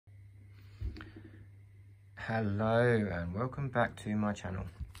Hello and welcome back to my channel.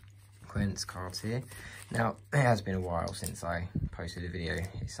 Quince Cards here. Now, it has been a while since I posted a video.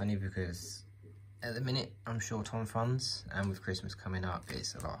 It's only because at the minute I'm short on funds, and with Christmas coming up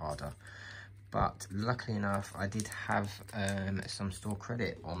it's a lot harder. But luckily enough, I did have some store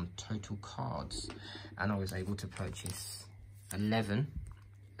credit on Total Cards, and I was able to purchase 11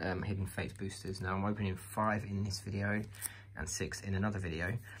 Hidden Fates boosters. Now I'm opening 5 in this video and 6 in another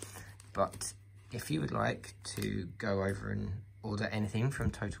video, but if you would like to go over and order anything from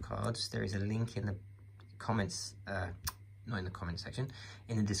Total Cards, there is a link in the comments, not in the comment section,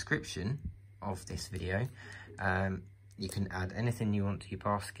 in the description of this video. You can add anything you want to your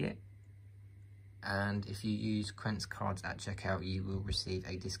basket, and if you use Quince Cards at checkout, you will receive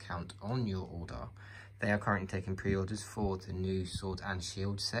a discount on your order. They are currently taking pre-orders for the new Sword and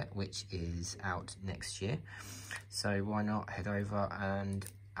Shield set, which is out next year. So why not head over and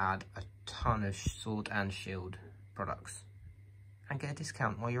add a ton of Sword and Shield products and get a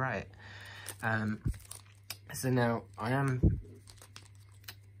discount while you're at it. So now I am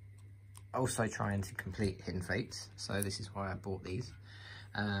also trying to complete Hidden Fates, so this is why I bought these.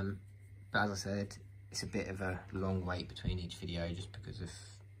 But as I said, it's a bit of a long wait between each video just because of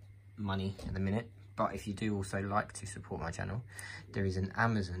money at the minute. But if you do also like to support my channel, there is an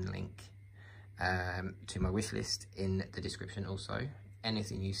Amazon link to my wish list in the description also.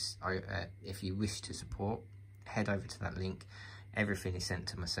 Anything if you wish to support, head over to that link. Everything is sent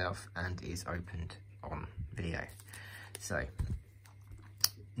to myself and is opened on video. So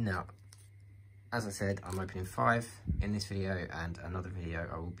now, as I said, I'm opening 5 in this video, and another video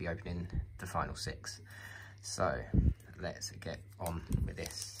I will be opening the final 6. So let's get on with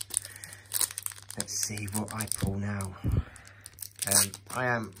this. Let's see what I pull now. I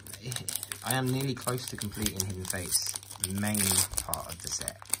am nearly close to completing Hidden Fates main part of the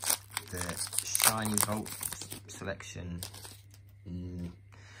set. The Shiny Vault selection,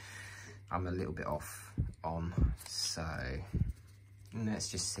 I'm a little bit off on, so let's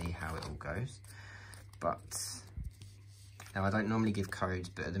just see how it all goes. But now, I don't normally give codes,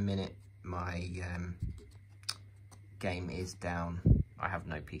 but at the minute my game is down. I have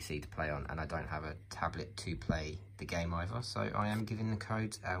no PC to play on, and I don't have a tablet to play the game either, so I am giving the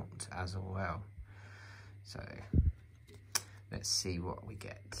codes out as well. So let's see what we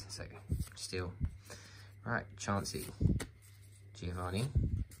get. So still, right, Chansey, Giovanni,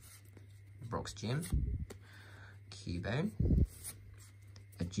 Brock's Gym, Cubone,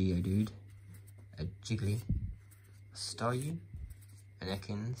 a Geodude, a Jiggly, a Staryu, an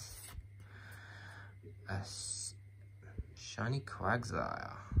Ekans, a Shiny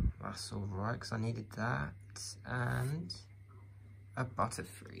Quagsire. That's alright, because I needed that, and a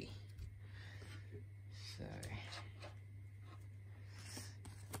Butterfree. So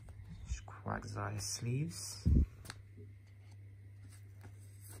Quagsire sleeves.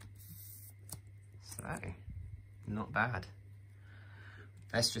 So, not bad.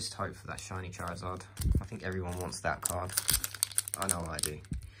 Let's just hope for that shiny Charizard. I think everyone wants that card. I know I do.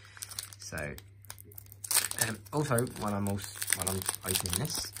 So, also, when I'm opening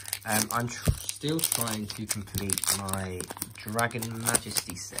this, I'm still trying to complete my Dragon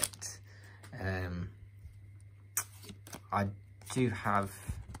Majesty set. I do have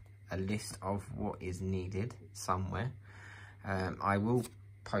a list of what is needed somewhere. I will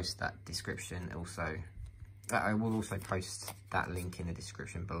post that description also. I will also post that link in the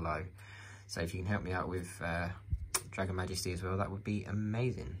description below. So if you can help me out with Dragon Majesty as well, that would be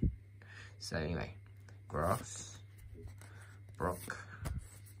amazing. So anyway, Grass, Brock,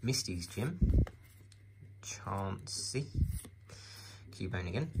 Misty's Gym, Chansey, Cubone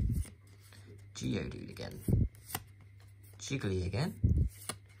again, Geodude again, Jiggly again,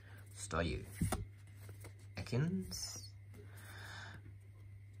 Staryu, Ekans,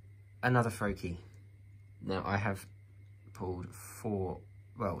 another Froakie. Now I have pulled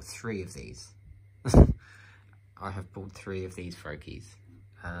 3 of these. I have pulled 3 of these Froakies,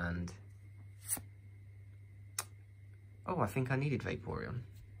 and oh, I think I needed Vaporeon.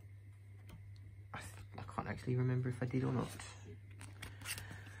 I can't actually remember if I did or not,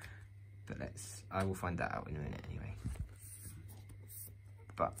 but I will find that out in a minute anyway.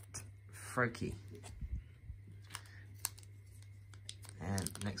 But Froakie, and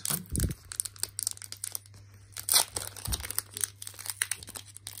next one.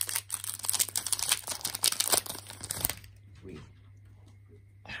 We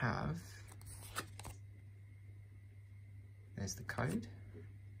have, there's the code.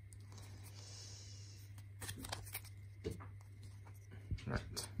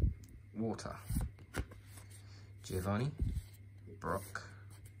 Right, Water, Giovanni, Brock,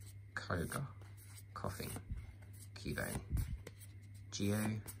 Koga, Coughing, Geo,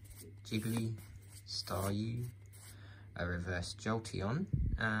 Jiggly, Staryu, a reverse Jolteon,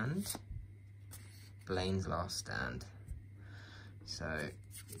 and Blaine's Last Stand. So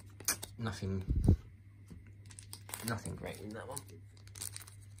nothing great in that one.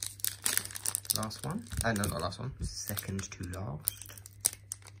 Last one, no, not last one, second to last.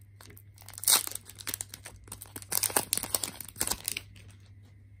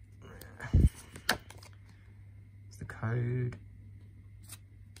 It's the code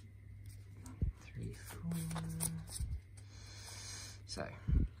 34. So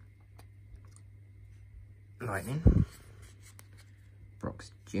Lightning,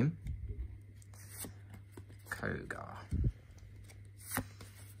 Brock's Gym, Koga,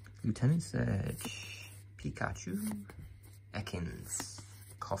 Lieutenant Surge, Pikachu, Ekans,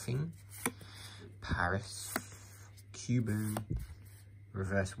 Coughing, Paris, Cubo,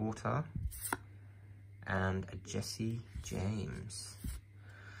 Reverse Water, and a Jesse James.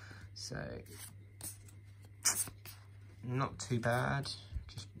 So, not too bad,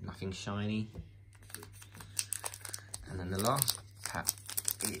 just nothing shiny. And then the last pack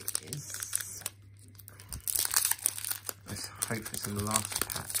is, let's hope for some last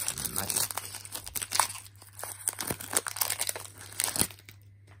pack magic.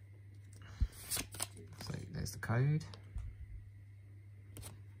 So there's the code.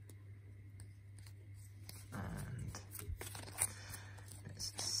 And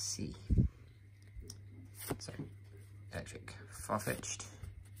let's see. So, Electric, Farfetch'd,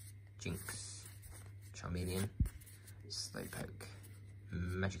 Jinx, Charmeleon, Slowpoke,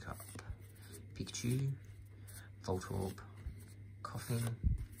 Magikarp, Pikachu, Voltorb, Coughing,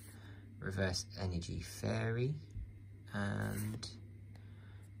 Reverse Energy Fairy, and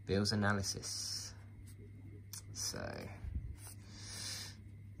Bill's Analysis. So,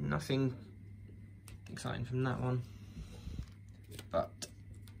 nothing exciting from that one, but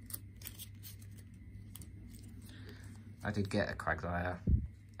I did get a Quagsire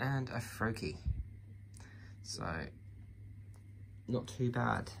and a Froakie, so not too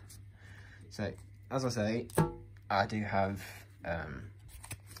bad. So, as I say, I do have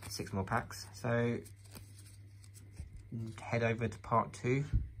 6 more packs, so head over to part 2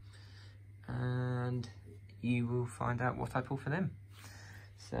 and you will find out what I pull for them.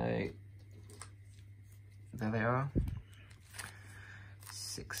 So there they are,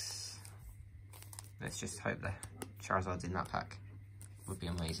 6. Let's just hope the Charizard's in that pack. Would be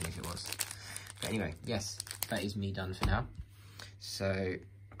amazing if it was. But anyway, yes, that is me done for now. So I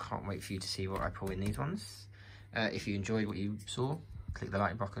can't wait for you to see what I pull in these ones. If you enjoyed what you saw, click the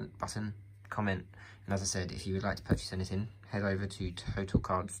like button, comment, and as I said, if you would like to purchase anything, head over to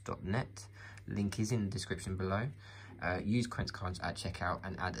totalcards.net. Link is in the description below. Use Quent's cards at checkout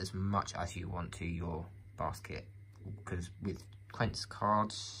and add as much as you want to your basket, because with Quent's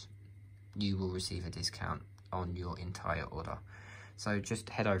cards you will receive a discount on your entire order. So just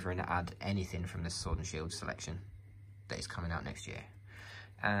head over and add anything from the Sword and Shield selection that is coming out next year.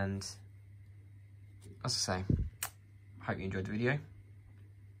 And as I say, I hope you enjoyed the video.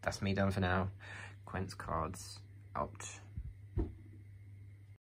 That's me done for now. Quent's cards out.